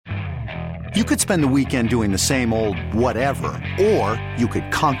You could spend the weekend doing the same old whatever, or you could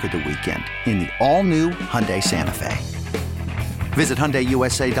conquer the weekend in the all-new Hyundai Santa Fe. Visit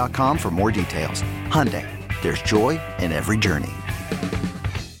HyundaiUSA.com for more details. Hyundai, there's joy in every journey.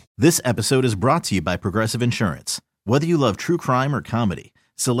 This episode is brought to you by Progressive Insurance. Whether you love true crime or comedy,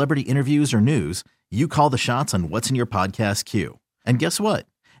 celebrity interviews or news, you call the shots on what's in your podcast queue. And guess what?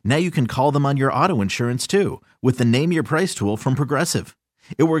 Now you can call them on your auto insurance too with the Name Your Price tool from Progressive.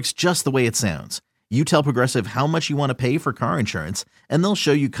 It works just the way it sounds. You tell Progressive how much you want to pay for car insurance, and they'll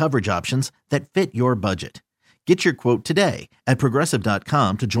show you coverage options that fit your budget. Get your quote today at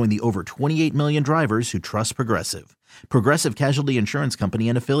Progressive.com to join the over 28 million drivers who trust Progressive. Progressive Casualty Insurance Company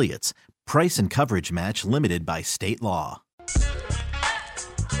and Affiliates. Price and coverage match limited by state law.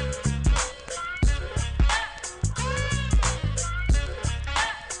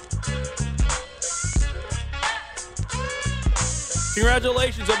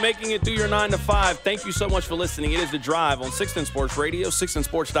 Congratulations on making it through your 9 to 5. Thank you so much for listening. It is The Drive on 610 Sports Radio,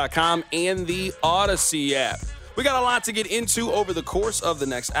 610sports.com, and the Odyssey app. We got a lot to get into over the course of the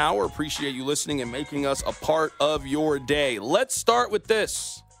next hour. Appreciate you listening and making us a part of your day. Let's start with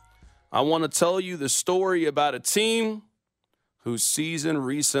this. I want to tell you the story about a team whose season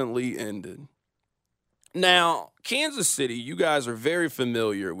recently ended. Now, Kansas City, you guys are very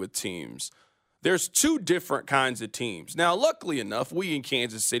familiar with teams. There's two different kinds of teams. Now, luckily enough, we in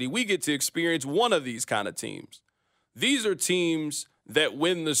Kansas City, we get to experience one of these kind of teams. These are teams that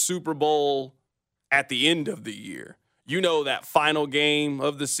win the Super Bowl at the end of the year. You know, that final game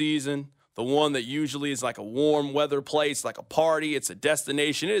of the season, the one that usually is like a warm weather place, like a party. It's a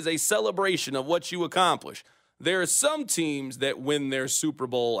destination. It is a celebration of what you accomplish. There are some teams that win their Super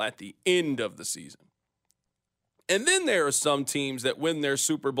Bowl at the end of the season. And then there are some teams that win their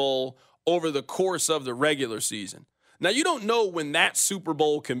Super Bowl over the course of the regular season. Now, you don't know when that Super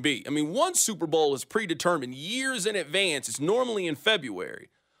Bowl can be. I mean, one Super Bowl is predetermined years in advance. It's normally in February.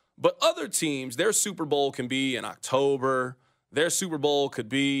 But other teams, their Super Bowl can be in October. Their Super Bowl could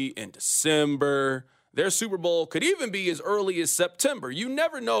be in December. Their Super Bowl could even be as early as September. You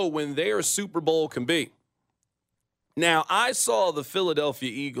never know when their Super Bowl can be. Now, I saw the Philadelphia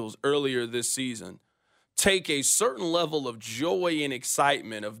Eagles earlier this season take a certain level of joy and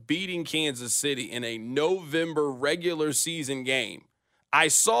excitement of beating Kansas City in a November regular season game. I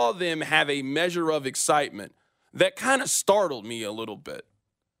saw them have a measure of excitement that kind of startled me a little bit.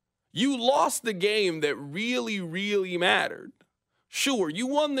 You lost the game that really, really mattered. Sure, you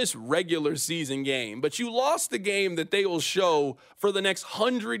won this regular season game, but you lost the game that they will show for the next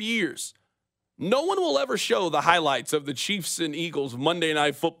 100 years. No one will ever show the highlights of the Chiefs and Eagles Monday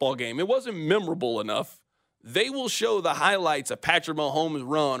Night Football game. It wasn't memorable enough. They will show the highlights of Patrick Mahomes'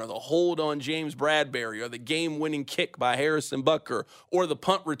 run or the hold on James Bradbury or the game-winning kick by Harrison Butker or the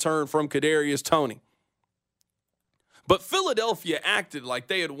punt return from Kadarius Toney. But Philadelphia acted like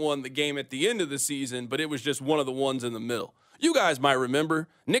they had won the game at the end of the season, but it was just one of the ones in the middle. You guys might remember,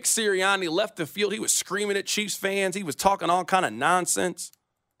 Nick Sirianni left the field. He was screaming at Chiefs fans. He was talking all kind of nonsense.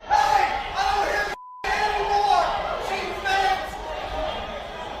 Hey, I don't hear anymore! Chiefs fans!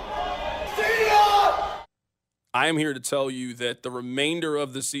 See ya! I am here to tell you that the remainder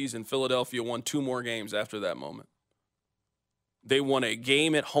of the season, Philadelphia won 2 more games after that moment. They won a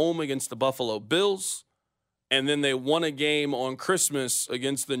game at home against the Buffalo Bills, and then they won a game on Christmas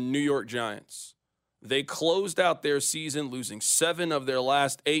against the New York Giants. They closed out their season losing 7 of their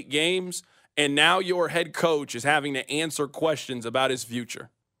last 8 games, and now your head coach is having to answer questions about his future.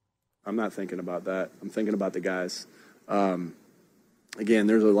 I'm not thinking about that. I'm thinking about the guys. Again,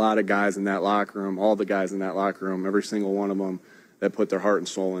 there's a lot of guys in that locker room, all the guys in that locker room, every single one of them that put their heart and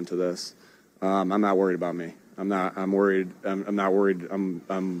soul into this. I'm not worried about me. I'm not worried.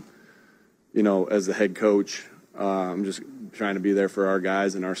 I'm you know, as the head coach, I'm just trying to be there for our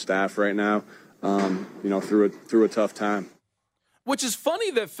guys and our staff right now, you know, through a tough time. Which is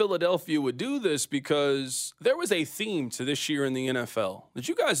funny that Philadelphia would do this because there was a theme to this year in the NFL. Did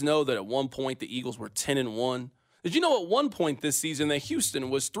you guys know that at one point the Eagles were 10-1? Did you know at one point this season that Houston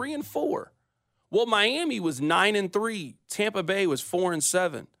was 3-4? Well, Miami was 9-3. Tampa Bay was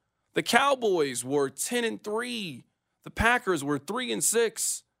 4-7. The Cowboys were 10-3. The Packers were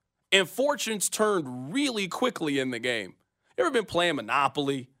 3-6. And fortunes turned really quickly in the game. You ever been playing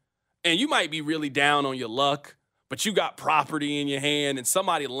Monopoly? And you might be really down on your luck, but you got property in your hand and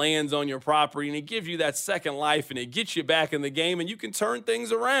somebody lands on your property and it gives you that second life and it gets you back in the game and you can turn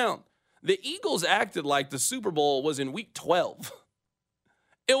things around. The Eagles acted like the Super Bowl was in week 12.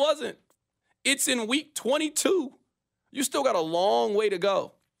 It wasn't. It's in week 22. You still got a long way to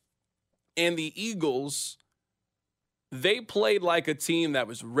go. And the Eagles They played like a team that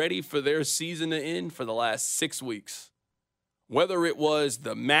was ready for their season to end for the last 6 weeks. Whether it was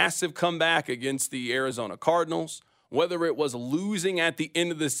the massive comeback against the Arizona Cardinals, whether it was losing at the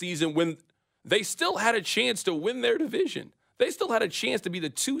end of the season when they still had a chance to win their division. They still had a chance to be the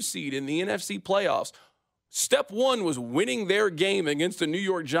 2 seed in the NFC playoffs. Step one was winning their game against the New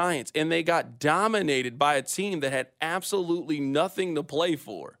York Giants, and they got dominated by a team that had absolutely nothing to play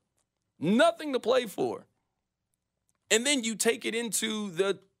for. Nothing to play for. And then you take it into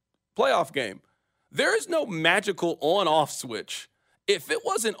the playoff game. There is no magical on-off switch. If it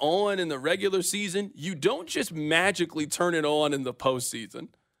wasn't on in the regular season, you don't just magically turn it on in the postseason.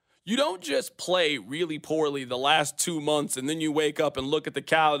 You don't just play really poorly the last 2 months and then you wake up and look at the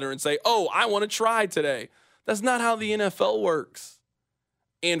calendar and say, oh, I want to try today. That's not how the NFL works.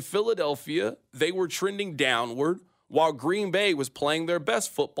 In Philadelphia, they were trending downward while Green Bay was playing their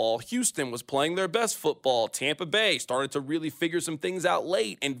best football. Houston was playing their best football. Tampa Bay started to really figure some things out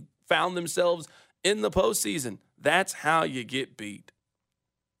late and found themselves in the postseason. That's how you get beat.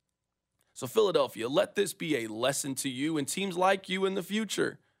 So Philadelphia, let this be a lesson to you and teams like you in the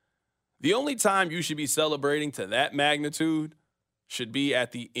future. The only time you should be celebrating to that magnitude should be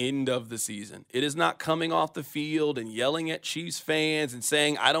at the end of the season. It is not coming off the field and yelling at Chiefs fans and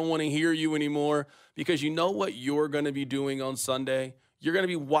saying, I don't want to hear you anymore, because you know what you're going to be doing on Sunday? You're going to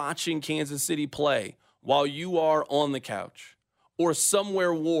be watching Kansas City play while you are on the couch or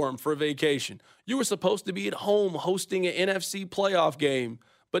somewhere warm for vacation. You were supposed to be at home hosting an NFC playoff game,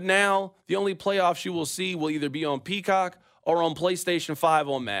 but now the only playoffs you will see will either be on Peacock or on PlayStation 5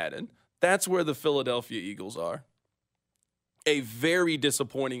 on Madden. That's where the Philadelphia Eagles are. A very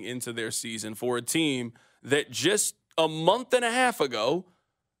disappointing end to their season for a team that just a month and a half ago,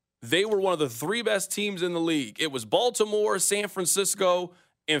 they were one of the 3 best teams in the league. It was Baltimore, San Francisco,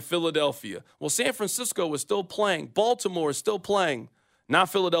 and Philadelphia. Well, San Francisco was still playing. Baltimore is still playing. Not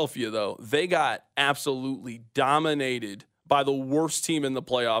Philadelphia, though. They got absolutely dominated by the worst team in the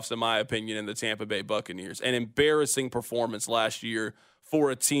playoffs, in my opinion, in the Tampa Bay Buccaneers. An embarrassing performance last year for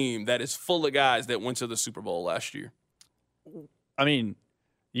a team that is full of guys that went to the Super Bowl last year. I mean,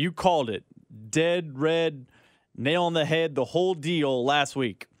 you called it. Dead red, nail on the head, the whole deal last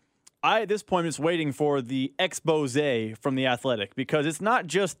week. I, at this point, am just waiting for the expose from The Athletic, because it's not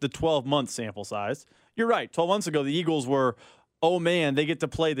just the 12-month sample size. You're right. 12 months ago, the Eagles were, oh, man, they get to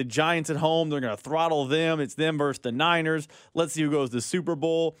play the Giants at home. They're going to throttle them. It's them versus the Niners. Let's see who goes to the Super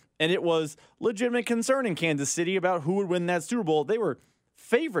Bowl. And it was legitimate concern in Kansas City about who would win that Super Bowl. They were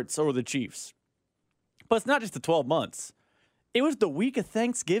favorites over the Chiefs. But it's not just the 12 months. It was the week of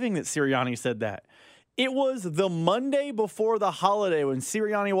Thanksgiving that Sirianni said that. It was the Monday before the holiday when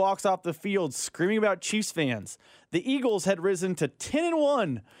Sirianni walks off the field screaming about Chiefs fans. The Eagles had risen to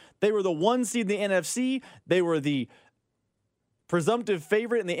 10-1. They were the 1 seed in the NFC. They were the presumptive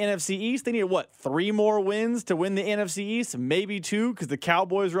favorite in the NFC East. They needed, 3 more wins to win the NFC East? Maybe 2, because the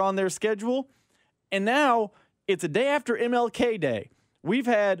Cowboys are on their schedule. And now it's a day after MLK Day. We've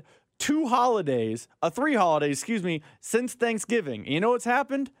had 3 holidays, since Thanksgiving. And you know what's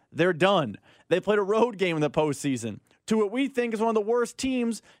happened? They're done. They played a road game in the postseason to what we think is one of the worst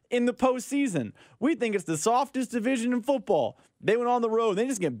teams in the postseason. We think it's the softest division in football. They went on the road. They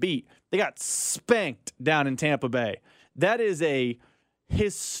just get beat. They got spanked down in Tampa Bay. That is a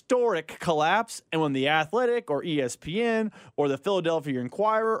historic collapse. And when The Athletic or ESPN or the Philadelphia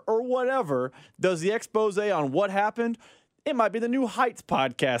Inquirer or whatever does the expose on what happened, it might be the New Heights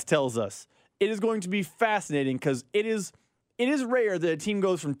podcast tells us. It is going to be fascinating because it is rare that a team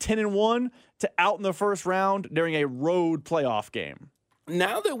goes from 10-1 to out in the first round during a road playoff game.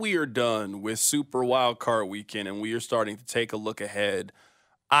 Now that we are done with Super Wildcard Weekend and we are starting to take a look ahead,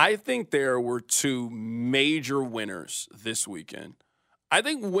 I think there were 2 major winners this weekend. I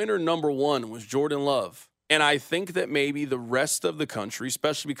think winner number 1 was Jordan Love. And I think that maybe the rest of the country,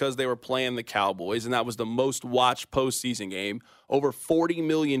 especially because they were playing the Cowboys, and that was the most watched postseason game. Over 40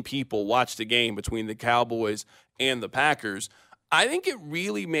 million people watched the game between the Cowboys and the Packers. I think it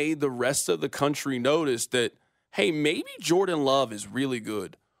really made the rest of the country notice that, hey, maybe Jordan Love is really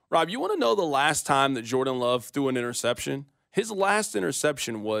good. Rob, you want to know the last time that Jordan Love threw an interception? His last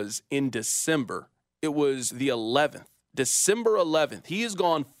interception was in December. It was the 11th, December 11th. He has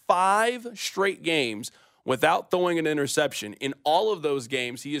gone 5 straight games without throwing an interception. In all of those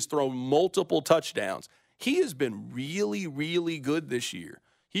games, he has thrown multiple touchdowns. He has been really, really good this year.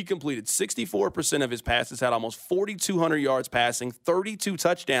 He completed 64% of his passes, had almost 4,200 yards passing, 32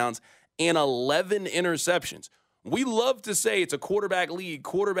 touchdowns, and 11 interceptions. We love to say it's a quarterback league.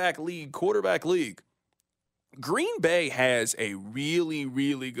 Green Bay has a really,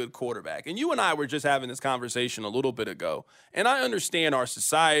 really good quarterback. And you and I were just having this conversation a little bit ago. And I understand our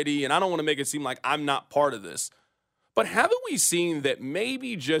society, and I don't want to make it seem like I'm not part of this. But haven't we seen that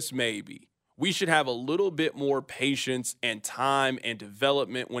maybe, just maybe, we should have a little bit more patience and time and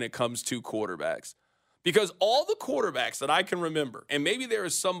development when it comes to quarterbacks? Because all the quarterbacks that I can remember, and maybe there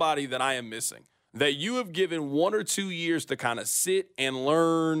is somebody that I am missing, that you have given 1 or 2 years to kind of sit and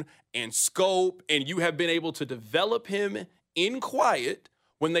learn and scope, and you have been able to develop him in quiet,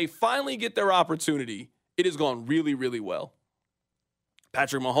 when they finally get their opportunity, it has gone really, really well.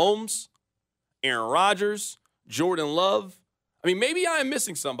 Patrick Mahomes, Aaron Rodgers, Jordan Love. I mean, maybe I am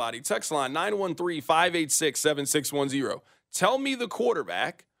missing somebody. Text line 913-586-7610. Tell me the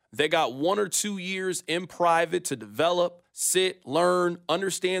quarterback that got 1 or 2 years in private to develop, sit, learn,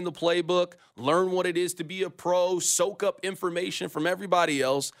 understand the playbook, learn what it is to be a pro, soak up information from everybody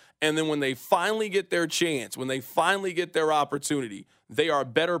else, and then when they finally get their chance, when they finally get their opportunity, they are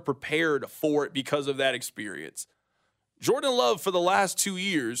better prepared for it because of that experience. Jordan Love, for the last 2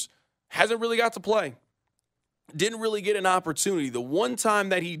 years, hasn't really got to play. Didn't really get an opportunity. The one time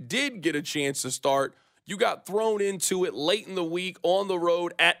that he did get a chance to start, you got thrown into it late in the week on the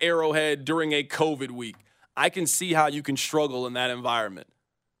road at Arrowhead during a COVID week. I can see how you can struggle in that environment.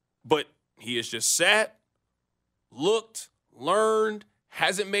 But he has just sat, looked, learned,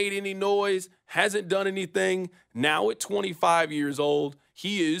 hasn't made any noise, hasn't done anything. Now at 25 years old,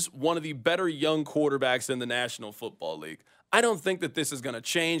 he is one of the better young quarterbacks in the National Football League. I don't think that this is going to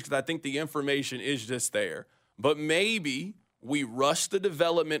change because I think the information is just there. But maybe we rush the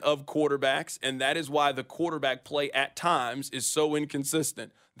development of quarterbacks, and that is why the quarterback play at times is so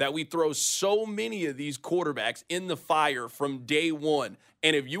inconsistent, that we throw so many of these quarterbacks in the fire from day one.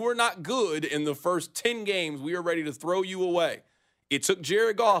 And if you are not good in the first 10 games, we are ready to throw you away. It took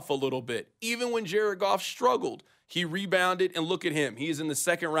Jared Goff a little bit. Even when Jared Goff struggled, he rebounded, and look at him. He is in the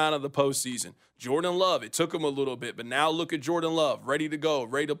second round of the postseason. Jordan Love, it took him a little bit, but now look at Jordan Love, ready to go,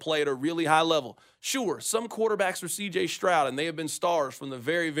 ready to play at a really high level. Sure, some quarterbacks are C.J. Stroud, and they have been stars from the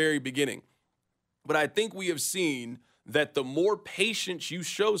very, very beginning. But I think we have seen that the more patience you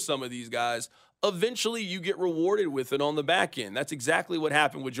show some of these guys, eventually you get rewarded with it on the back end. That's exactly what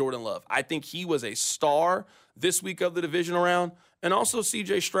happened with Jordan Love. I think he was a star this week of the divisional round, and also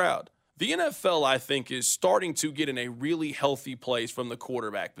C.J. Stroud. The NFL, I think, is starting to get in a really healthy place from the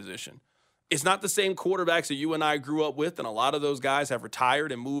quarterback position. It's not the same quarterbacks that you and I grew up with, and a lot of those guys have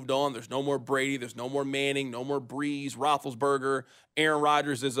retired and moved on. There's no more Brady. There's no more Manning, no more Breeze, Roethlisberger. Aaron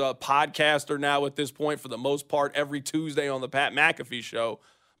Rodgers is a podcaster now at this point for the most part every Tuesday on the Pat McAfee show.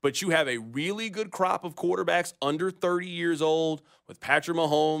 But you have a really good crop of quarterbacks under 30 years old with Patrick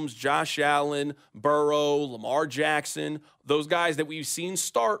Mahomes, Josh Allen, Burrow, Lamar Jackson, those guys that we've seen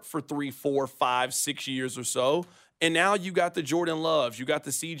start for 3, 4, 5, 6 years or so. And now you got the Jordan Loves, you got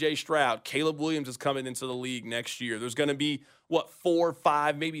the C.J. Stroud. Caleb Williams is coming into the league next year. There's going to be, 4,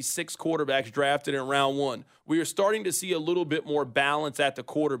 5, maybe 6 quarterbacks drafted in round 1. We are starting to see a little bit more balance at the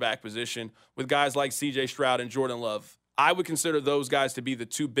quarterback position with guys like C.J. Stroud and Jordan Love. I would consider those guys to be the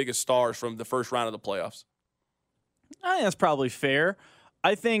 2 biggest stars from the first round of the playoffs. I think that's probably fair.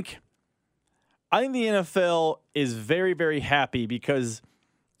 I think the NFL is very, very happy because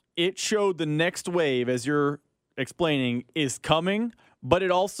it showed the next wave, as you're explaining, is coming, but it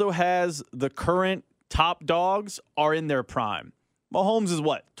also has the current top dogs are in their prime. Mahomes is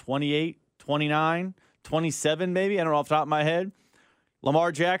 28, 29, 27 maybe? I don't know off the top of my head.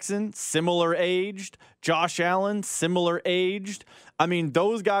 Lamar Jackson, similar aged. Josh Allen, similar aged. I mean,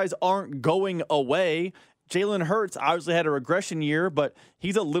 those guys aren't going away. Jalen Hurts obviously had a regression year, but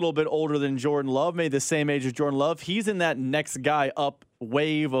he's a little bit older than Jordan Love, maybe the same age as Jordan Love. He's in that next guy up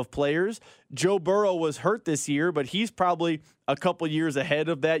wave of players. Joe Burrow was hurt this year, but he's probably a couple years ahead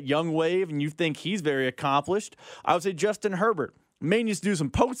of that young wave, and you think he's very accomplished. I would say Justin Herbert may need to do some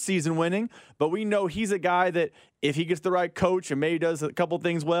postseason winning, but we know he's a guy that if he gets the right coach and maybe does a couple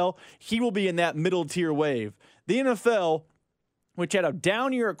things well, he will be in that middle tier wave. The NFL, which had a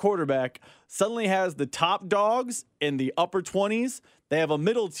down year at quarterback, suddenly has the top dogs in the upper 20s. They have a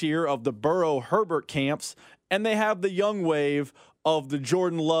middle tier of the Burrow-Herbert camps, and they have the young wave of the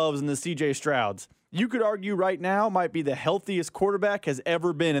Jordan Loves and the C.J. Strouds. You could argue right now might be the healthiest quarterback has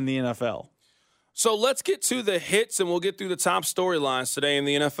ever been in the NFL. So let's get to the hits, and we'll get through the top storylines today in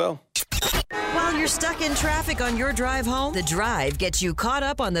the NFL. While you're stuck in traffic on your drive home, The Drive gets you caught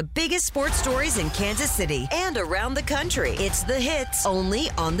up on the biggest sports stories in Kansas City and around the country. It's The Hits, only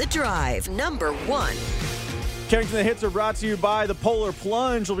on The Drive. Number 1. Carrington The Hits are brought to you by the Polar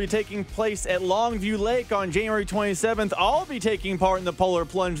Plunge. Will be taking place at Longview Lake on January 27th. I'll be taking part in the Polar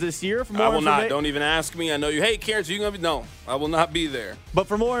Plunge this year. For more I will not. Don't even ask me. I know you. Hey, Carrington, you going to be? No, I will not be there. But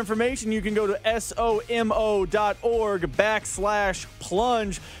for more information, you can go to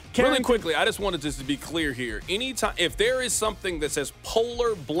somo.org/plunge. Really quickly, I just wanted this to be clear here. Anytime, if there is something that says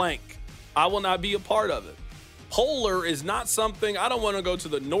polar blank, I will not be a part of it. Polar is not something, I don't want to go to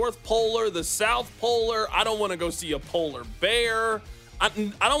the North Polar, the South Polar. I don't want to go see a polar bear. I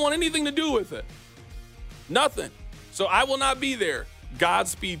don't want anything to do with it. Nothing. So I will not be there.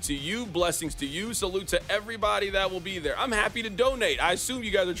 Godspeed to you. Blessings to you. Salute to everybody that will be there. I'm happy to donate. I assume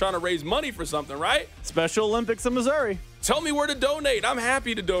you guys are trying to raise money for something, right? Special Olympics in Missouri. Tell me where to donate. I'm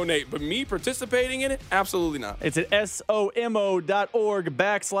happy to donate. But me participating in it? Absolutely not. It's at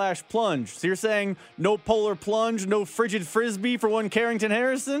somo.org/plunge. So you're saying no polar plunge, no frigid frisbee for one Carrington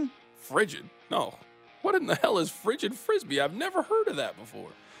Harrison? Frigid? No. What in the hell is frigid frisbee? I've never heard of that before.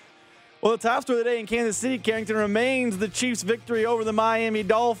 Well, the top story of the day in Kansas City, Carrington, remains the Chiefs' victory over the Miami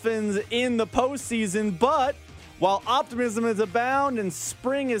Dolphins in the postseason. But while optimism is abound and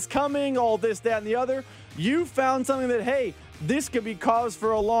spring is coming, all this, that, and the other, you found something that, hey, this could be cause for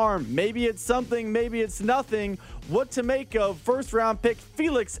alarm. Maybe it's something, maybe it's nothing. What to make of first-round pick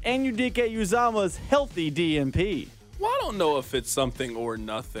Felix Anudike-Uzomah's healthy DNP? Well, I don't know if it's something or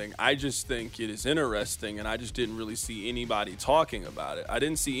nothing. I just think it is interesting, and I just didn't really see anybody talking about it. I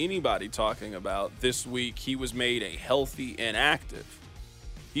didn't see anybody talking about this week he was made a healthy and active.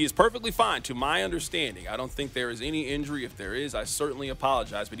 He is perfectly fine, to my understanding. I don't think there is any injury. If there is, I certainly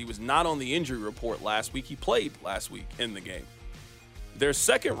apologize. But he was not on the injury report last week. He played last week in the game. Their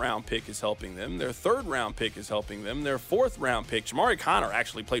second-round pick is helping them. Their third-round pick is helping them. Their fourth-round pick, Jamari Connor,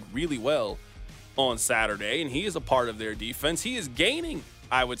 actually played really well on Saturday, and he is a part of their defense. He is gaining,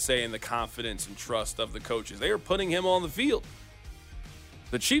 I would say, in the confidence and trust of the coaches. They are putting him on the field.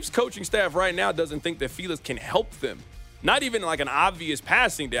 The Chiefs coaching staff right now doesn't think that Felix can help them. Not even like an obvious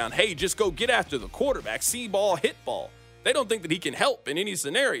passing down. Hey, just go get after the quarterback. See ball, hit ball. They don't think that he can help in any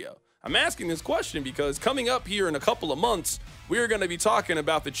scenario. I'm asking this question because coming up here in a couple of months, we're going to be talking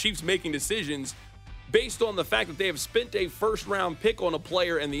about the Chiefs making decisions based on the fact that they have spent a first-round pick on a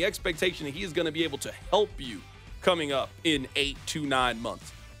player and the expectation that he is going to be able to help you coming up in 8 to 9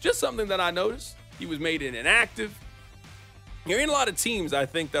 months. Just something that I noticed. He was made inactive. You're in a lot of teams, I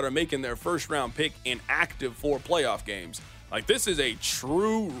think, that are making their first-round pick inactive for playoff games. Like, this is a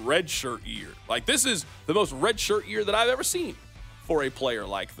true redshirt year. Like, this is the most redshirt year that I've ever seen for a player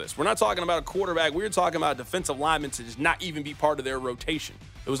like this. We're not talking about a quarterback. We're talking about a defensive lineman to just not even be part of their rotation.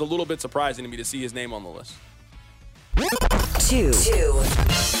 It was a little bit surprising to me to see his name on the list. 2.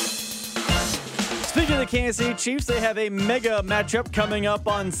 Speaking of the Kansas City Chiefs, they have a mega matchup coming up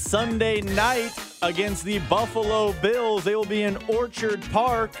on Sunday night against the Buffalo Bills. They will be in Orchard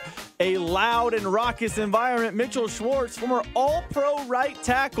Park, a loud and raucous environment. Mitchell Schwartz, former All-Pro right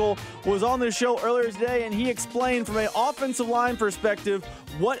tackle, was on the show earlier today, and he explained from an offensive line perspective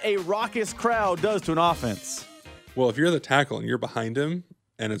what a raucous crowd does to an offense. Well, if you're the tackle and you're behind him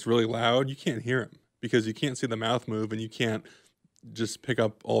and it's really loud, you can't hear him because you can't see the mouth move and you can't just pick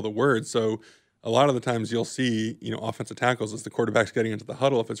up all the words. So a lot of the times you'll see, offensive tackles as the quarterback's getting into the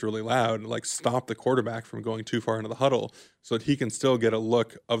huddle, if it's really loud, like stop the quarterback from going too far into the huddle so that he can still get a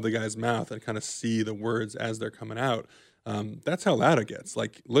look of the guy's mouth and kind of see the words as they're coming out. That's how loud it gets.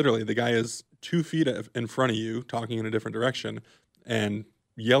 Like literally the guy is 2 feet in front of you talking in a different direction and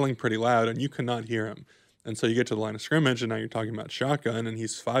yelling pretty loud and you cannot hear him. And so you get to the line of scrimmage and now you're talking about shotgun and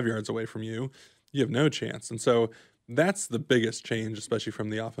he's 5 yards away from you. You have no chance. And so that's the biggest change, especially from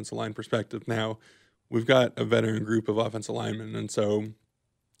the offensive line perspective. Now, we've got a veteran group of offensive linemen, and so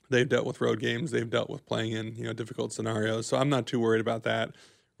they've dealt with road games. They've dealt with playing in difficult scenarios. So I'm not too worried about that.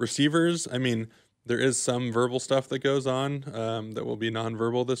 Receivers, I mean, there is some verbal stuff that goes on that will be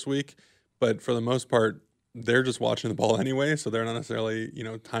nonverbal this week, but for the most part, they're just watching the ball anyway. So they're not necessarily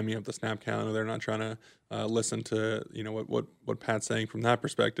timing up the snap count, or they're not trying to listen to what Pat's saying from that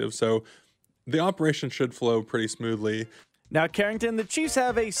perspective. So the operation should flow pretty smoothly. Now, Carrington, the Chiefs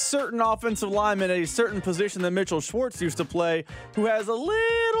have a certain offensive lineman at a certain position that Mitchell Schwartz used to play who has a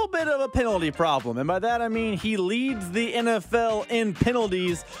little bit of a penalty problem. And by that, I mean he leads the NFL in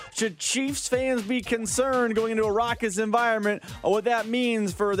penalties. Should Chiefs fans be concerned going into a raucous environment of what that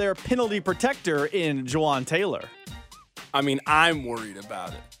means for their penalty protector in Jawaan Taylor? I mean, I'm worried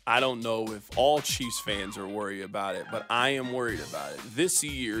about it. I don't know if all Chiefs fans are worried about it, but I am worried about it. This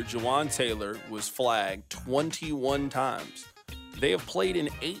year, Jawaan Taylor was flagged 21 times. They have played in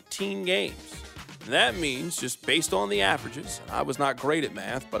 18 games. And that means, just based on the averages, I was not great at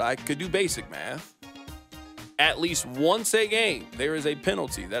math, but I could do basic math. at least once a game, there is a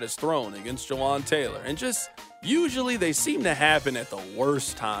penalty that is thrown against Jawaan Taylor. And just usually they seem to happen at the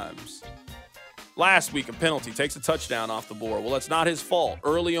worst times. Last week, a penalty takes a touchdown off the board. Well, it's not his fault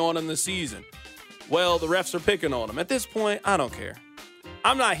early on in the season. Well, the refs are picking on him. At this point, I don't care.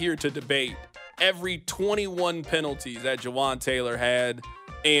 I'm not here to debate every 21 penalties that Jawaan Taylor had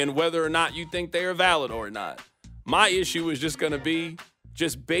and whether or not you think they are valid or not. My issue is just going to be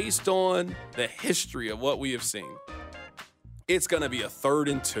just based on the history of what we have seen. It's going to be a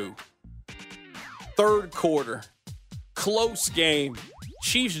 3rd and 2. Third quarter. Close game.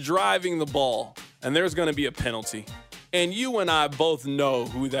 Chiefs driving the ball. And there's going to be a penalty. And you and I both know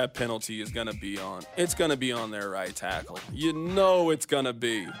who that penalty is going to be on. It's going to be on their right tackle. You know it's going to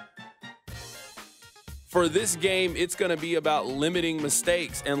be. For this game, it's going to be about limiting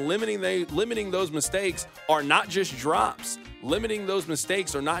mistakes. And limiting those mistakes are not just drops. Limiting those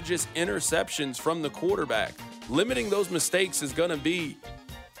mistakes are not just interceptions from the quarterback. Limiting those mistakes is going to be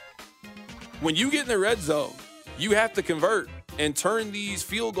when you get in the red zone, you have to convert and turn these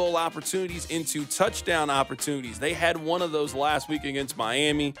field goal opportunities into touchdown opportunities. They had one of those last week against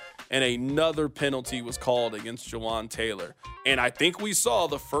Miami, and another penalty was called against Jawaan Taylor. And I think we saw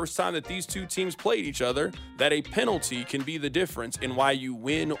the first time that these two teams played each other that a penalty can be the difference in why you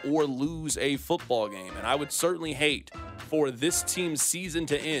win or lose a football game. And I would certainly hate for this team's season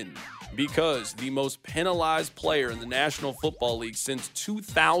to end because the most penalized player in the National Football League since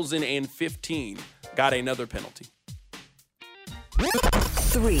 2015 got another penalty.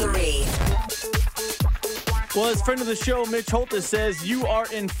 3. Well, as friend of the show, Mitch Holtis says, you are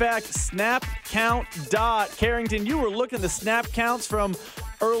in fact snap count dot. Carrington, you were looking at the snap counts from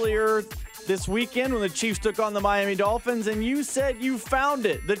earlier this weekend when the Chiefs took on the Miami Dolphins, and you said you found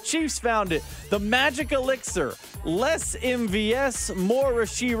it. The Chiefs found it. The magic elixir. Less MVS, more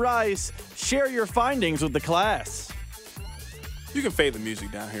Rashee Rice. Share your findings with the class. You can fade the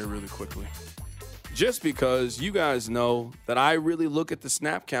music down here really quickly. Just because you guys know that I really look at the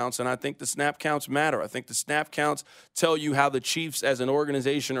snap counts, and I think the snap counts matter. I think the snap counts tell you how the Chiefs as an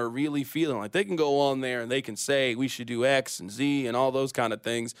organization are really feeling. Like, they can go on there and they can say we should do X and Z and all those kind of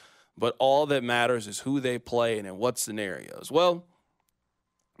things, but all that matters is who they play and in what scenarios. Well,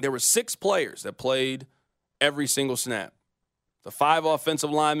 there were 6 players that played every single snap. The 5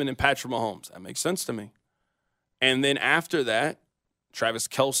 offensive linemen and Patrick Mahomes. That makes sense to me. And then after that, Travis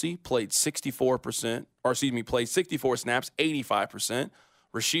Kelce played 64 snaps, 85%.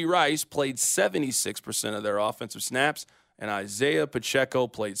 Rashee Rice played 76% of their offensive snaps, and Isaiah Pacheco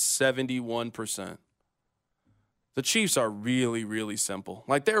played 71%. The Chiefs are really, really simple.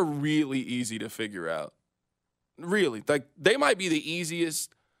 Like, they're really easy to figure out. Really. Like, they might be the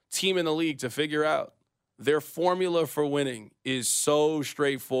easiest team in the league to figure out. Their formula for winning is so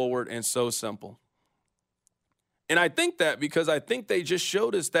straightforward and so simple. And I think that because I think they just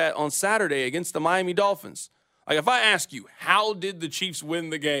showed us that on Saturday against the Miami Dolphins. Like, if I ask you, how did the Chiefs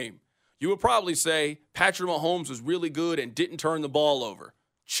win the game? You would probably say Patrick Mahomes was really good and didn't turn the ball over.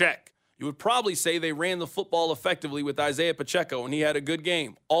 Check. You would probably say they ran the football effectively with Isaiah Pacheco and he had a good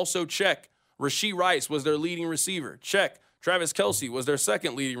game. Also check. Rashee Rice was their leading receiver. Check. Travis Kelce was their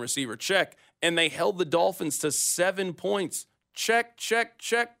second leading receiver. Check. And they held the Dolphins to 7 points. Check, check,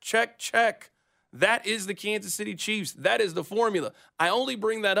 check, check, check. That is the Kansas City Chiefs. That is the formula. I only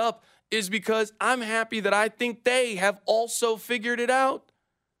bring that up is because I'm happy that I think they have also figured it out.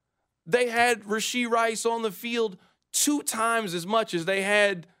 They had Rashee Rice on the field 2 times as much as they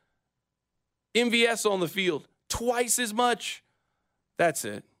had MVS on the field. Twice as much. That's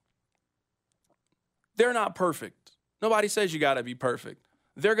it. They're not perfect. Nobody says you got to be perfect.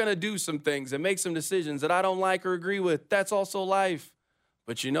 They're going to do some things and make some decisions that I don't like or agree with. That's also life.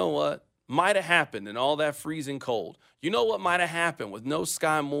 But you know what? Might have happened in all that freezing cold. You know what might have happened with no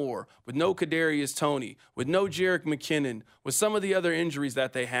Sky Moore, with no Kadarius Toney, with no Jerick McKinnon, with some of the other injuries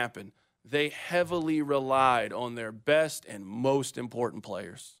that they happened? They heavily relied on their best and most important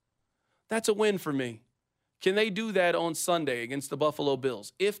players. That's a win for me. Can they do that on Sunday against the Buffalo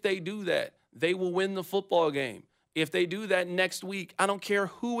Bills? If they do that, they will win the football game. If they do that next week, I don't care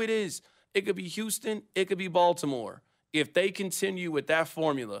who it is. It could be Houston. It could be Baltimore. If they continue with that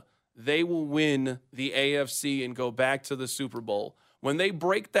formula, they will win the AFC and go back to the Super Bowl. When they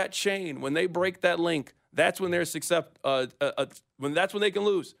break that chain, when they break that link, that's when they're that's when they can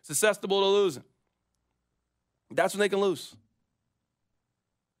lose. Susceptible to losing. That's when they can lose.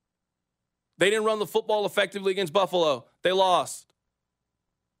 They didn't run the football effectively against Buffalo. They lost.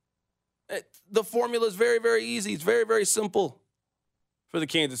 The formula is very, very easy. It's very, very simple for the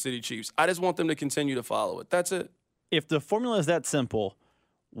Kansas City Chiefs. I just want them to continue to follow it. That's it. If the formula is that simple,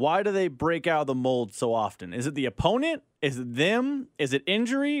 why do they break out of the mold so often? Is it the opponent? Is it them? Is it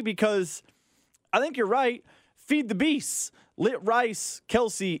injury? Because I think you're right. Feed the beasts. Let Rice,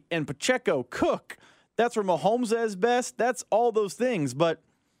 Kelsey, and Pacheco cook. That's where Mahomes is best. That's all those things. But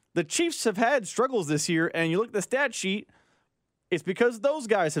the Chiefs have had struggles this year, and you look at the stat sheet, it's because those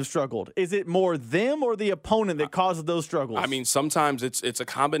guys have struggled. Is it more them or the opponent that causes those struggles? I mean, sometimes it's a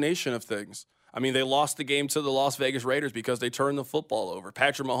combination of things. I mean, they lost the game to the Las Vegas Raiders because they turned the football over.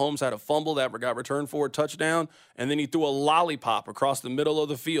 Patrick Mahomes had a fumble that got returned for a touchdown, and then he threw a lollipop across the middle of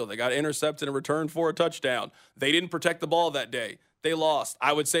the field. They got intercepted and returned for a touchdown. They didn't protect the ball that day. They lost.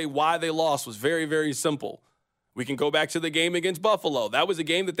 I would say why they lost was very, very simple. We can go back to the game against Buffalo. That was a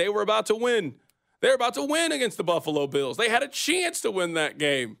game that they were about to win. They were about to win against the Buffalo Bills. They had a chance to win that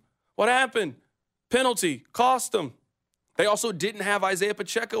game. What happened? Penalty. Cost them. They also didn't have Isaiah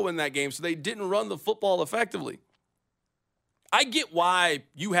Pacheco in that game, so they didn't run the football effectively. I get why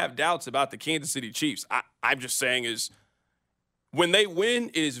you have doubts about the Kansas City Chiefs. I'm just saying is when they win,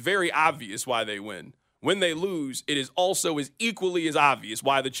 it is very obvious why they win. When they lose, it is also as equally as obvious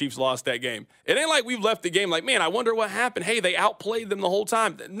why the Chiefs lost that game. It ain't like we've left the game like, man, I wonder what happened. Hey, they outplayed them the whole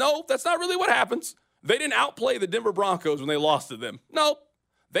time. No, that's not really what happens. They didn't outplay the Denver Broncos when they lost to them. Nope.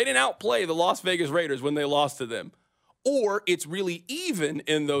 They didn't outplay the Las Vegas Raiders when they lost to them. Or it's really even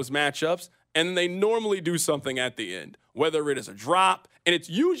in those matchups, and they normally do something at the end, whether it is a drop, and it's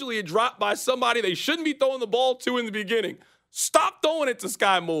usually a drop by somebody they shouldn't be throwing the ball to in the beginning. Stop throwing it to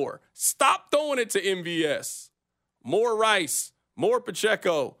Sky Moore. Stop throwing it to MVS. More Rice, more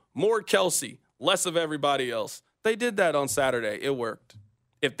Pacheco, more Kelsey, less of everybody else. They did that on Saturday. It worked.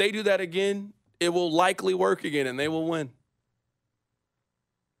 If they do that again, it will likely work again, and they will win.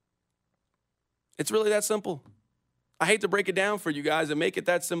 It's really that simple. I hate to break it down for you guys and make it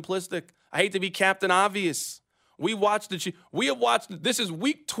that simplistic. I hate to be Captain Obvious. We have watched, this is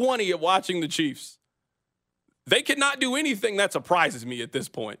week 20 of watching the Chiefs. They cannot do anything that surprises me at this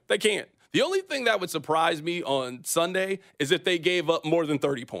point. They can't. The only thing that would surprise me on Sunday is if they gave up more than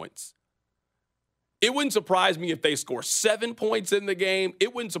 30 points. It wouldn't surprise me if they score 7 points in the game.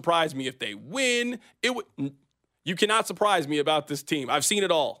 It wouldn't surprise me if they win. You cannot surprise me about this team. I've seen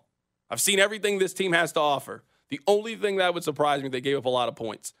it all. I've seen everything this team has to offer. The only thing that would surprise me, they gave up a lot of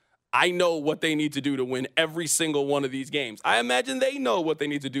points. I know what they need to do to win every single one of these games. I imagine they know what they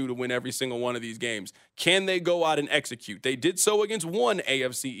need to do to win every single one of these games. Can they go out and execute? They did so against one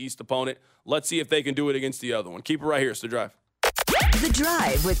AFC East opponent. Let's see if they can do it against the other one. Keep it right here. It's The Drive. The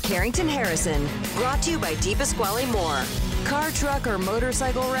Drive with Carrington Harrison. Brought to you by DePasquale Moore. Car, truck, or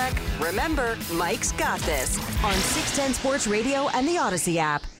motorcycle wreck? Remember, Mike's got this. On 610 Sports Radio and the Odyssey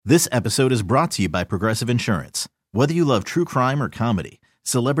app. This episode is brought to you by Progressive Insurance. Whether you love true crime or comedy,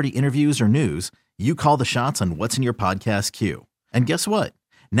 celebrity interviews or news, you call the shots on what's in your podcast queue. And guess what?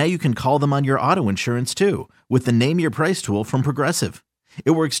 Now you can call them on your auto insurance too with the Name Your Price tool from Progressive.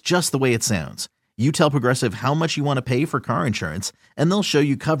 It works just the way it sounds. You tell Progressive how much you want to pay for car insurance, and they'll show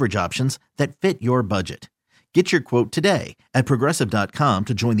you coverage options that fit your budget. Get your quote today at Progressive.com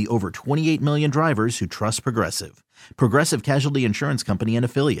to join the over 28 million drivers who trust Progressive. Progressive Casualty Insurance Company and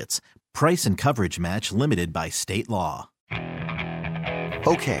Affiliates. Price and coverage match limited by state law.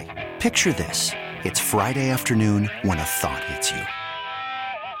 Okay, picture this. It's Friday afternoon when a thought hits you.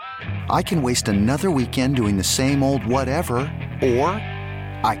 I can waste another weekend doing the same old whatever, or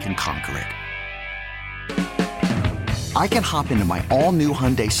I can conquer it. I can hop into my all-new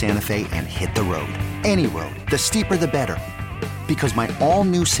Hyundai Santa Fe and hit the road. Any road. The steeper, the better. Because my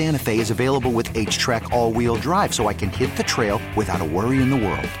all-new Santa Fe is available with H-Track all-wheel drive, so I can hit the trail without a worry in the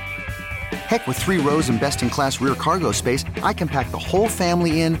world. Heck, with 3 rows and best-in-class rear cargo space, I can pack the whole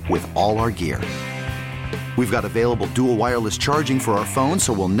family in with all our gear. We've got available dual wireless charging for our phones,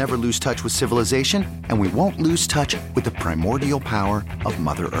 so we'll never lose touch with civilization, and we won't lose touch with the primordial power of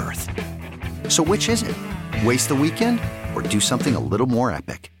Mother Earth. So which is it? Waste the weekend or do something a little more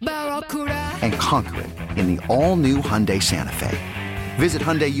epic? And conquer it in the all-new Hyundai Santa Fe. Visit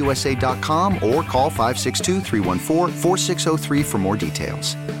HyundaiUSA.com or call 562-314-4603 for more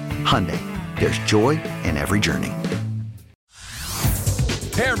details. Hyundai, there's joy in every journey.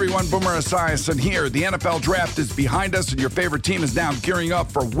 Hey everyone, Boomer Esiason here. The NFL Draft is behind us and your favorite team is now gearing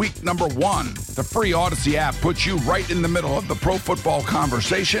up for week number 1. The free Odyssey app puts you right in the middle of the pro football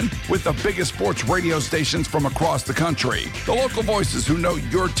conversation with the biggest sports radio stations from across the country. The local voices who know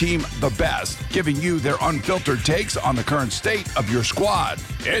your team the best, giving you their unfiltered takes on the current state of your squad.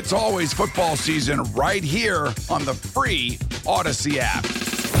 It's always football season right here on the free Odyssey app.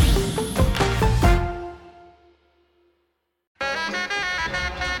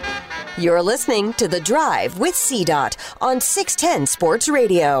 You're listening to The Drive with CDOT on 610 Sports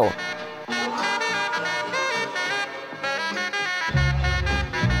Radio.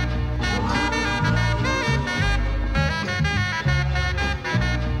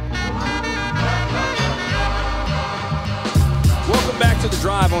 Back to The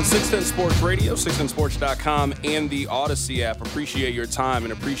Drive on 610 Sports Radio, 610sports.com, and the Odyssey app. Appreciate your time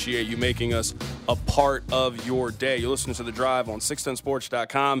and appreciate you making us a part of your day. You're listening to The Drive on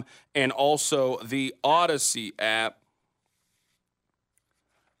 610sports.com and also the Odyssey app.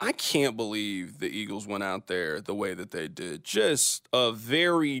 I can't believe the Eagles went out there the way that they did. Just a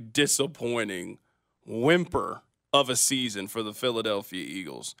very disappointing whimper of a season for the Philadelphia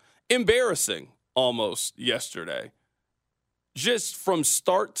Eagles. Embarrassing almost yesterday. Just from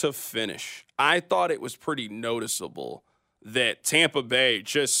start to finish, I thought it was pretty noticeable that Tampa Bay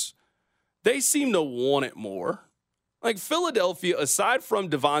they seem to want it more. Like Philadelphia, aside from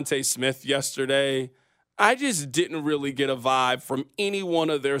Devontae Smith yesterday, I just didn't really get a vibe from any one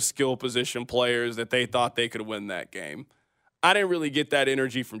of their skill position players that they thought they could win that game. I didn't really get that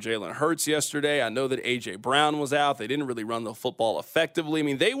energy from Jalen Hurts yesterday. I know that A.J. Brown was out. They didn't really run the football effectively. I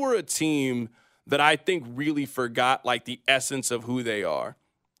mean, they were a team that I think really forgot like the essence of who they are.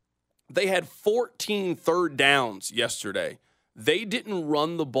 They had 14 third downs yesterday. They didn't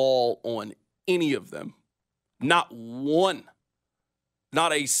run the ball on any of them. Not one.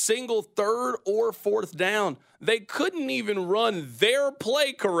 Not a single third or fourth down. They couldn't even run their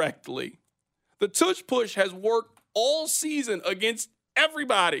play correctly. The tush push has worked all season against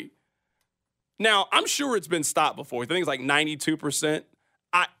everybody. Now, I'm sure it's been stopped before. I think it's like 92%.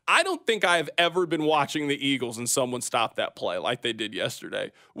 I don't think I have ever been watching the Eagles and someone stopped that play like they did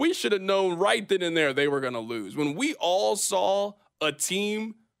yesterday. We should have known right then and there they were going to lose. When we all saw a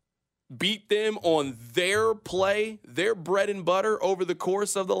team beat them on their play, their bread and butter over the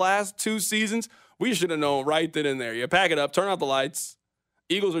course of the last 2 seasons, we should have known right then and there. You pack it up, turn out the lights.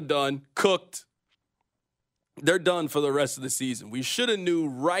 Eagles are done, cooked. They're done for the rest of the season. We should have knew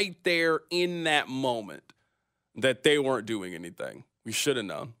right there in that moment that they weren't doing anything. We should have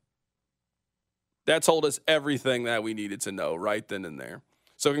known. That told us everything that we needed to know right then and there.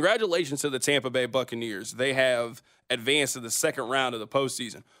 So congratulations to the Tampa Bay Buccaneers. They have advanced to the second round of the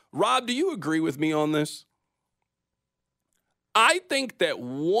postseason. Rob, do you agree with me on this? I think that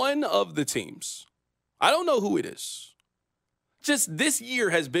one of the teams, I don't know who it is, just this year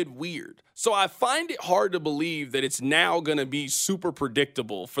has been weird. So I find it hard to believe that it's now going to be super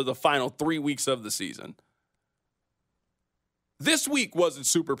predictable for the final 3 weeks of the season. This week wasn't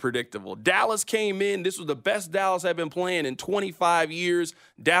super predictable. Dallas came in. This was the best Dallas had been playing in 25 years.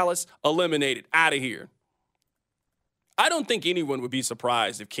 Dallas eliminated. Out of here. I don't think anyone would be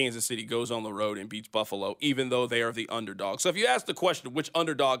surprised if Kansas City goes on the road and beats Buffalo, even though they are the underdog. So if you ask the question of which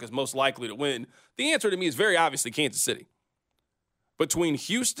underdog is most likely to win, the answer to me is very obviously Kansas City. Between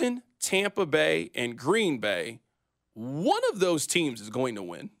Houston, Tampa Bay, and Green Bay, one of those teams is going to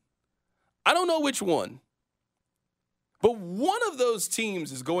win. I don't know which one. But one of those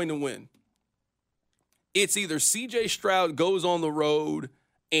teams is going to win. It's either C.J. Stroud goes on the road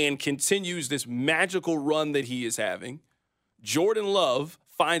and continues this magical run that he is having. Jordan Love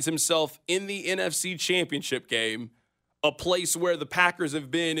finds himself in the NFC Championship game, a place where the Packers have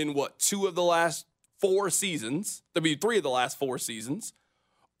been in, 2 of the last 4 seasons? There'll be 3 of the last 4 seasons.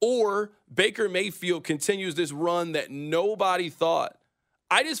 Or Baker Mayfield continues this run that nobody thought.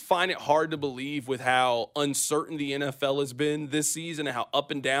 I just find it hard to believe with how uncertain the NFL has been this season and how up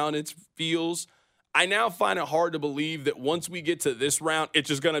and down it feels. I now find it hard to believe that once we get to this round, it's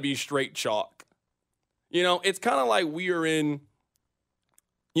just going to be straight chalk. You know, it's kind of like we are in,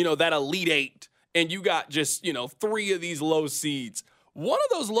 that Elite 8, and you got just, 3 of these low seeds. One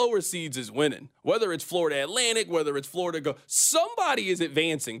of those lower seeds is winning, whether it's Florida Atlantic, whether it's Florida somebody is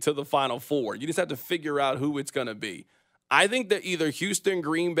advancing to the Final Four. You just have to figure out who it's going to be. I think that either Houston,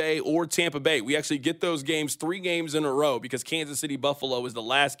 Green Bay, or Tampa Bay, we actually get those games 3 games in a row because Kansas City Buffalo is the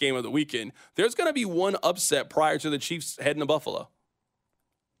last game of the weekend. There's going to be one upset prior to the Chiefs heading to Buffalo.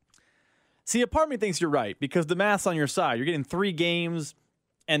 See, a part of me thinks you're right because the math's on your side. You're getting 3 games,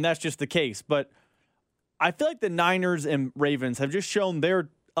 and that's just the case. But I feel like the Niners and Ravens have just shown they're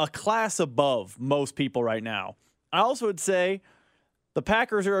a class above most people right now. I also would say the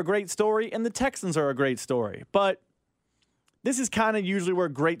Packers are a great story and the Texans are a great story. But this is kind of usually where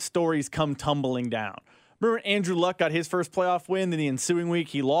great stories come tumbling down. Remember Andrew Luck got his first playoff win, then the ensuing week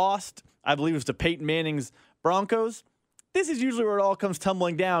he lost. I believe it was to Peyton Manning's Broncos. This is usually where it all comes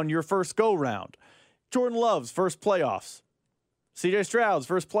tumbling down, your first go-round. Jordan Love's first playoffs. C.J. Stroud's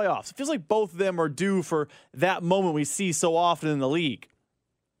first playoffs. It feels like both of them are due for that moment we see so often in the league.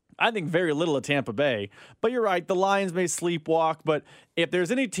 I think very little of Tampa Bay. But you're right, the Lions may sleepwalk, but if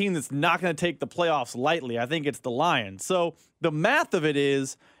there's any team that's not going to take the playoffs lightly, I think it's the Lions. So the math of it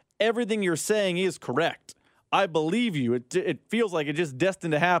is everything you're saying is correct. I believe you. It feels like it's just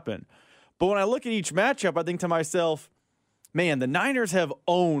destined to happen. But when I look at each matchup, I think to myself, man, the Niners have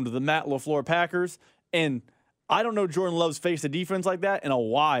owned the Matt LaFleur Packers, and I don't know Jordan Love's faced a defense like that in a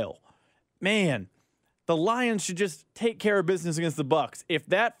while. Man, the Lions should just take care of business against the Bucs. If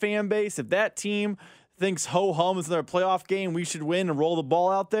that fan base, if that team thinks ho-hum is their playoff game, we should win and roll the ball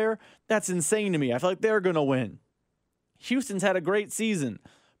out there, that's insane to me. I feel like they're going to win. Houston's had a great season,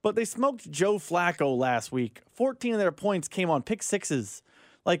 but they smoked Joe Flacco last week. 14 of their points came on pick sixes.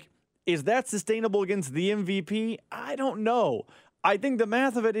 Like, is that sustainable against the MVP? I don't know. I think the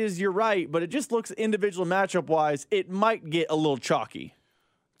math of it is you're right, but it just looks individual matchup-wise, it might get a little chalky.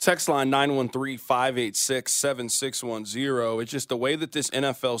 Text line 913-586-7610. It's just the way that this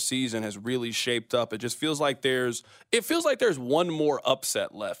NFL season has really shaped up. It just feels like there's one more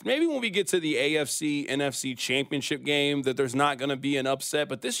upset left. Maybe when we get to the AFC, NFC championship game that there's not going to be an upset,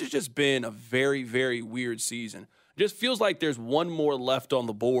 but this has just been a very, very weird season. It just feels like there's one more left on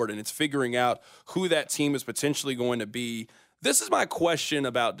the board, and it's figuring out who that team is potentially going to be. This is my question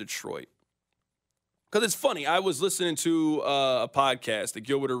about Detroit. Because it's funny, I was listening to a podcast, the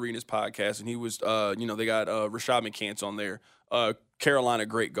Gilbert Arenas podcast, and he was, they got Rashad McCants on there, Carolina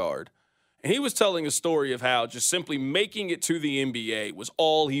great guard. And he was telling a story of how just simply making it to the NBA was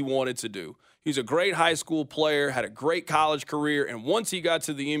all he wanted to do. He's a great high school player, had a great college career, and once he got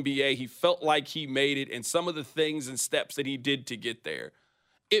to the NBA, he felt like he made it and some of the things and steps that he did to get there.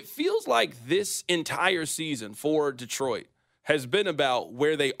 It feels like this entire season for Detroit has been about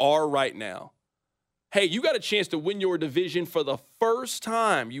where they are right now. Hey, you got a chance to win your division for the first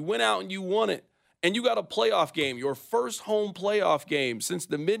time. You went out and you won it. And you got a playoff game, your first home playoff game since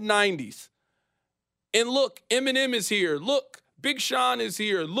the mid-90s. And look, Eminem is here. Look, Big Sean is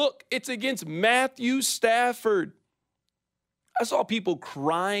here. Look, it's against Matthew Stafford. I saw people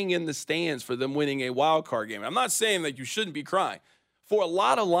crying in the stands for them winning a wild card game. I'm not saying that you shouldn't be crying. For a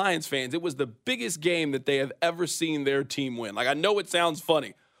lot of Lions fans, it was the biggest game that they have ever seen their team win. Like, I know it sounds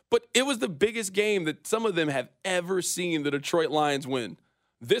funny, but it was the biggest game that some of them have ever seen the Detroit Lions win.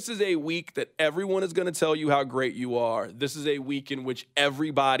 This is a week that everyone is going to tell you how great you are. This is a week in which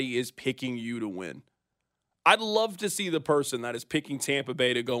everybody is picking you to win. I'd love to see the person that is picking Tampa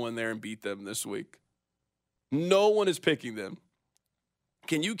Bay to go in there and beat them this week. No one is picking them.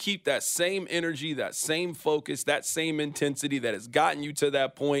 Can you keep that same energy, that same focus, that same intensity that has gotten you to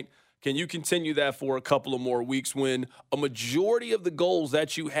that point? Can you continue that for a couple of more weeks when a majority of the goals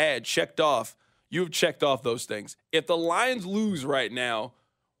that you had checked off, you have checked off those things? If the Lions lose right now,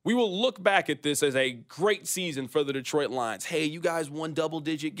 we will look back at this as a great season for the Detroit Lions. Hey, you guys won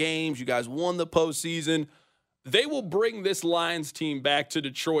double-digit games. You guys won the postseason. They will bring this Lions team back to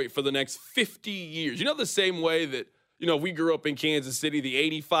Detroit for the next 50 years. You know, the same way that, we grew up in Kansas City, the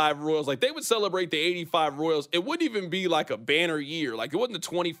 85 Royals, like they would celebrate the 85 Royals. It wouldn't even be like a banner year. Like it wasn't the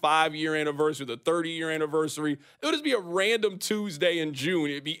 25-year anniversary, the 30-year anniversary. It would just be a random Tuesday in June.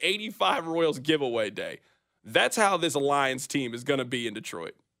 It'd be 85 Royals giveaway day. That's how this Lions team is going to be in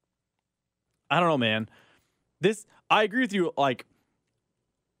Detroit. I don't know, man. I agree with you, like,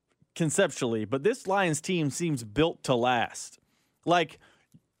 conceptually, but this Lions team seems built to last. Like,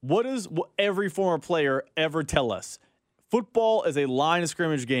 what does every former player ever tell us? Football is a line of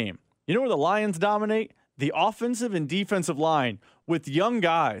scrimmage game. You know where the Lions dominate? The offensive and defensive line with young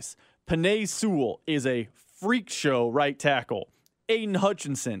guys. Penei Sewell is a freak show right tackle. Aiden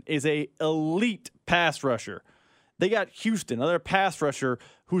Hutchinson is a elite pass rusher. They got Houston, another pass rusher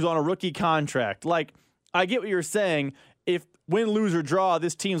who's on a rookie contract. Like, I get what you're saying. If win, lose, or draw,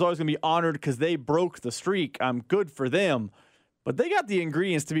 this team's always going to be honored because they broke the streak. I'm good for them. But they got the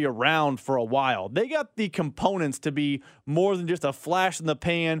ingredients to be around for a while. They got the components to be more than just a flash in the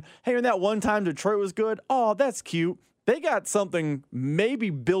pan. Hey, and that one time Detroit was good? Oh, that's cute. They got something maybe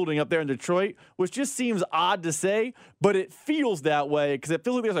building up there in Detroit, which just seems odd to say, but it feels that way because it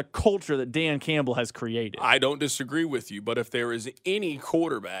feels like there's a culture that Dan Campbell has created. I don't disagree with you, but if there is any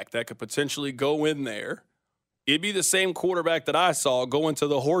quarterback that could potentially go in there, it'd be the same quarterback that I saw go into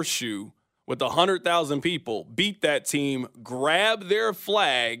the Horseshoe with 100,000 people, beat that team, grab their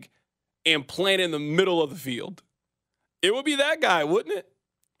flag, and plant in the middle of the field. It would be that guy, wouldn't it?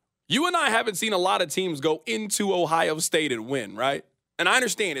 You and I haven't seen a lot of teams go into Ohio State and win, right? And I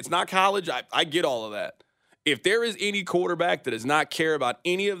understand it's not college. I get all of that. If there is any quarterback that does not care about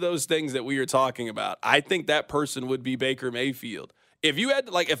any of those things that we are talking about, I think that person would be Baker Mayfield.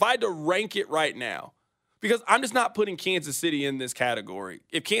 If I had to rank it right now, Because I'm just not putting Kansas City in this category.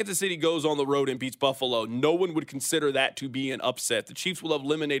 If Kansas City goes on the road and beats Buffalo, no one would consider that to be an upset. The Chiefs will have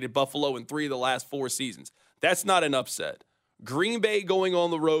eliminated Buffalo in 3 of the last 4 seasons. That's not an upset. Green Bay going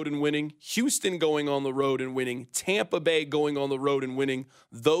on the road and winning, Houston going on the road and winning, Tampa Bay going on the road and winning,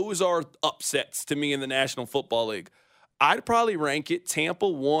 those are upsets to me in the National Football League. I'd probably rank it Tampa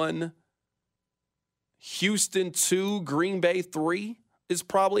 1, Houston 2, Green Bay 3 is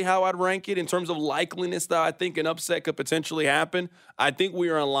probably how I'd rank it in terms of likeliness that I think an upset could potentially happen. I think we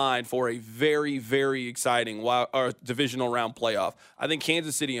are in line for a very, very exciting divisional round playoff. I think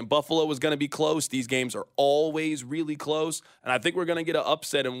Kansas City and Buffalo is going to be close. These games are always really close, and I think we're going to get an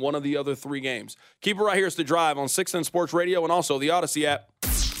upset in one of the other 3 games. Keep it right here. It's The Drive on 610 Sports Radio and also the Odyssey app.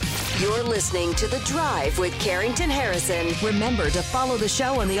 You're listening to The Drive with Carrington Harrison. Remember to follow the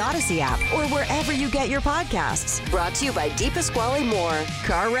show on the Odyssey app or wherever you get your podcasts. Brought to you by DePasquale Moore.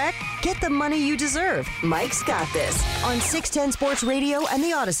 Car wreck? Get the money you deserve. Mike's got this on 610 Sports Radio and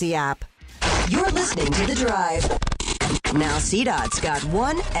the Odyssey app. You're listening to The Drive. Now CDOT's got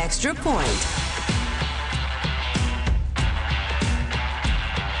 1 extra point.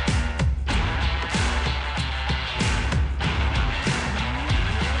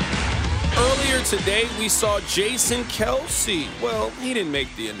 Earlier today, we saw Jason Kelce. Well, he didn't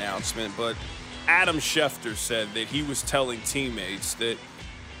make the announcement, but Adam Schefter said that he was telling teammates that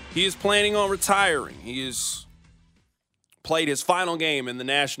he is planning on retiring. He has played his final game in the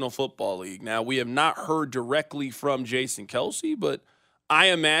National Football League. Now, we have not heard directly from Jason Kelce, but I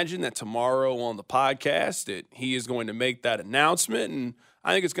imagine that tomorrow on the podcast that he is going to make that announcement, and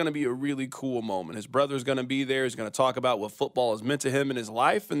I think it's going to be a really cool moment. His brother's going to be there. He's going to talk about what football has meant to him in his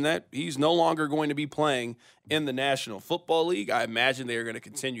life and that he's no longer going to be playing in the National Football League. I imagine they are going to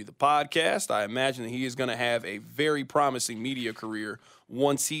continue the podcast. I imagine that he is going to have a very promising media career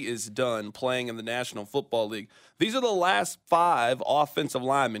once he is done playing in the National Football League. These are the last 5 offensive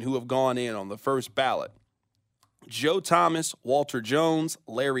linemen who have gone in on the first ballot. Joe Thomas, Walter Jones,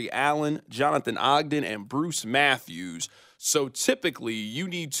 Larry Allen, Jonathan Ogden, and Bruce Matthews. So typically, you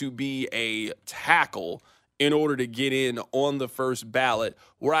need to be a tackle in order to get in on the first ballot,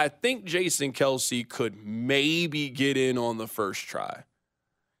 where I think Jason Kelce could maybe get in on the first try.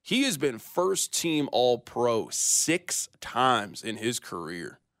 He has been first-team All-Pro 6 times in his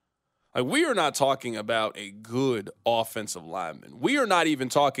career. Like, we are not talking about a good offensive lineman. We are not even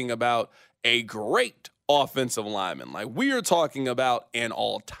talking about a great offensive lineman. Like, we are talking about an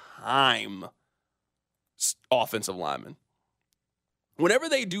all-time offensive lineman. Whenever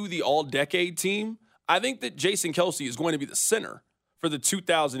they do the all-decade team, I think that Jason Kelce is going to be the center for the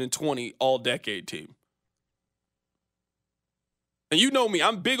 2020 all-decade team. And you know me,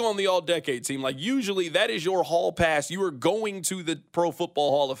 I'm big on the all-decade team. Like, usually that is your hall pass. You are going to the Pro Football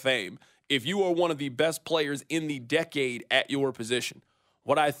Hall of Fame if you are one of the best players in the decade at your position.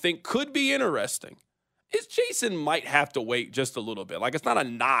 What I think could be interesting is Jason might have to wait just a little bit. Like, it's not a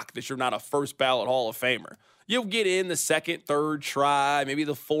knock that you're not a first-ballot Hall of Famer. You'll get in the 2nd, 3rd try, maybe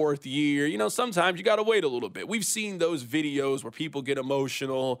the 4th year. You know, sometimes you got to wait a little bit. We've seen those videos where people get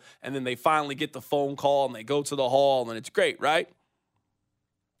emotional, and then they finally get the phone call, and they go to the hall, and it's great, right?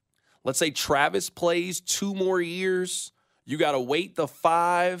 Let's say Travis plays 2 more years. You got to wait the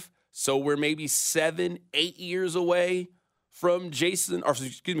 5, so we're maybe 7, 8 years away from from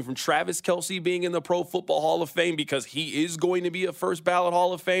Travis Kelce being in the Pro Football Hall of Fame because he is going to be a first-ballot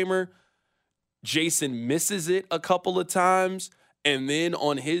Hall of Famer. Jason misses it a couple of times, and then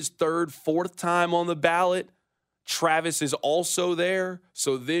on his 3rd, 4th time on the ballot, Travis is also there.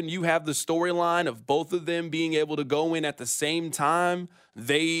 So then you have the storyline of both of them being able to go in at the same time.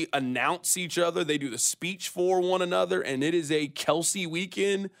 They announce each other. They do the speech for one another, and it is a Kelce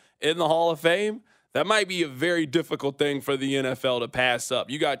weekend in the Hall of Fame. That might be a very difficult thing for the NFL to pass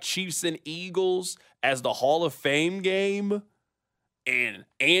up. You got Chiefs and Eagles as the Hall of Fame game. And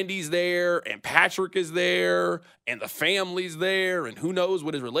Andy's there, and Patrick is there, and the family's there, and who knows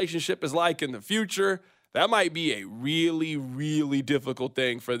what his relationship is like in the future. That might be a really, really difficult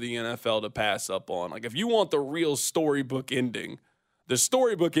thing for the NFL to pass up on. Like, if you want the real storybook ending, the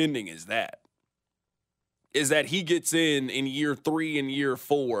storybook ending is that he gets in year 3 and year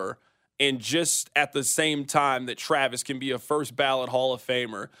 4, and just at the same time that Travis can be a first-ballot Hall of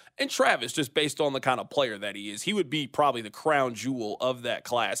Famer. And Travis, just based on the kind of player that he is, he would be probably the crown jewel of that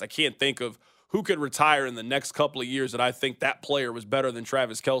class. I can't think of who could retire in the next couple of years that I think that player was better than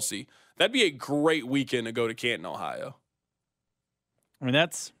Travis Kelce. That'd be a great weekend to go to Canton, Ohio. I mean,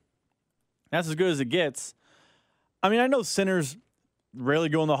 that's as good as it gets. I mean, I know centers rarely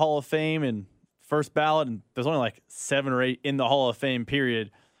go in the Hall of Fame and first ballot, and there's only like 7 or 8 in the Hall of Fame,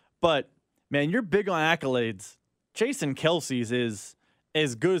 period. But man, you're big on accolades. Jason Kelce's is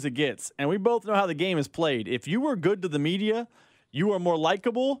as good as it gets. And we both know how the game is played. If you were good to the media, you are more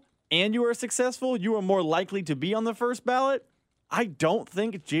likable, and you are successful, you are more likely to be on the first ballot. I don't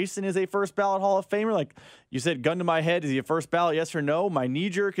think Jason is a first ballot Hall of Famer. Like you said, gun to my head, is he a first ballot, yes or no? My knee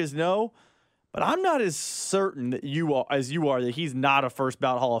jerk is no. But I'm not as certain that you are that he's not a first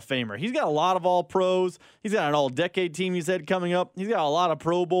ballot Hall of Famer. He's got a lot of all pros. He's got an all-decade team, he said, coming up. He's got a lot of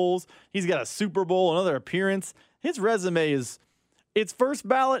Pro Bowls. He's got a Super Bowl, another appearance. His resume it's first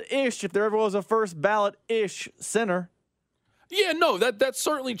ballot-ish if there ever was a first ballot-ish center. Yeah, no, that's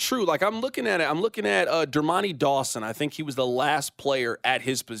certainly true. Like, I'm looking at Dermontti Dawson. I think he was the last player at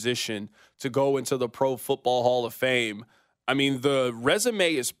his position to go into the Pro Football Hall of Fame. I mean, the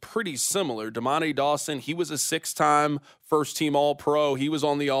resume is pretty similar. Dermontti Dawson, he was a 6-time first-team All-Pro. He was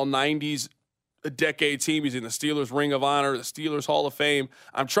on the All-90s decade team. He's in the Steelers Ring of Honor, the Steelers Hall of Fame.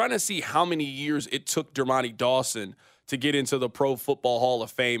 I'm trying to see how many years it took Dermontti Dawson to get into the Pro Football Hall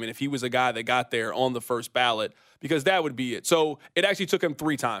of Fame, and if he was a guy that got there on the first ballot, because that would be it. So it actually took him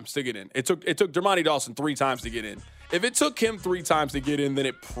 3 times to get in. It took Dermontti Dawson 3 times to get in. If it took him 3 times to get in, then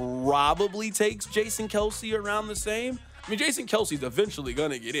it probably takes Jason Kelce around the same. I mean, Jason Kelce's eventually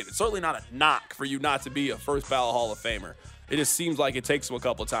going to get in. It's certainly not a knock for you not to be a first ballot Hall of Famer. It just seems like it takes him a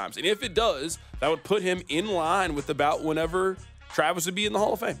couple of times. And if it does, that would put him in line with about whenever Travis would be in the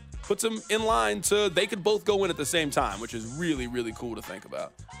Hall of Fame. Puts him in line they could both go in at the same time, which is really, really cool to think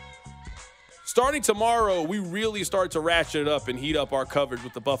about. Starting tomorrow, we really start to ratchet it up and heat up our coverage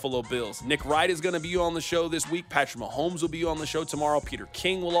with the Buffalo Bills. Nick Wright is going to be on the show this week. Patrick Mahomes will be on the show tomorrow. Peter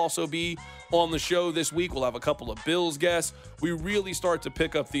King will also be on the show this week. We'll have a couple of Bills guests. We really start to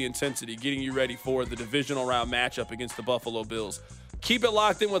pick up the intensity, getting you ready for the divisional round matchup against the Buffalo Bills. Keep it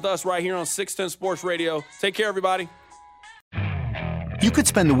locked in with us right here on 610 Sports Radio. Take care, everybody. You could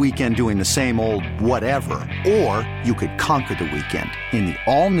spend the weekend doing the same old whatever, or you could conquer the weekend in the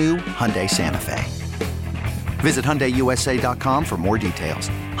all-new Hyundai Santa Fe. Visit HyundaiUSA.com for more details.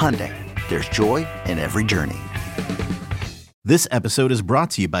 Hyundai, there's joy in every journey. This episode is brought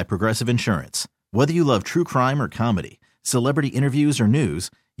to you by Progressive Insurance. Whether you love true crime or comedy, celebrity interviews or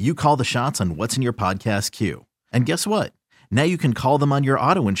news, you call the shots on what's in your podcast queue. And guess what? Now you can call them on your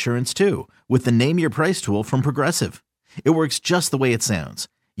auto insurance too, with the Name Your Price tool from Progressive. It works just the way it sounds.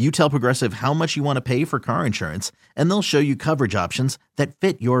 You tell Progressive how much you want to pay for car insurance, and they'll show you coverage options that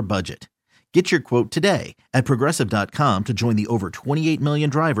fit your budget. Get your quote today at Progressive.com to join the over 28 million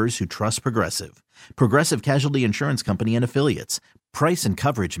drivers who trust Progressive. Progressive Casualty Insurance Company and Affiliates. Price and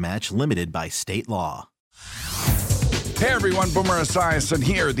coverage match limited by state law. Hey everyone, Boomer Esiason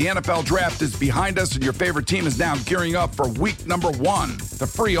here. The NFL Draft is behind us and your favorite team is now gearing up for week number 1. The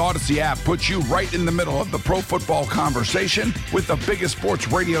free Odyssey app puts you right in the middle of the pro football conversation with the biggest sports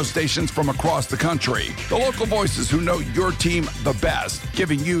radio stations from across the country. The local voices who know your team the best,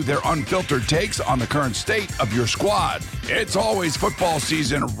 giving you their unfiltered takes on the current state of your squad. It's always football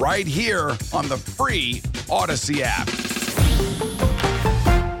season right here on the free Odyssey app.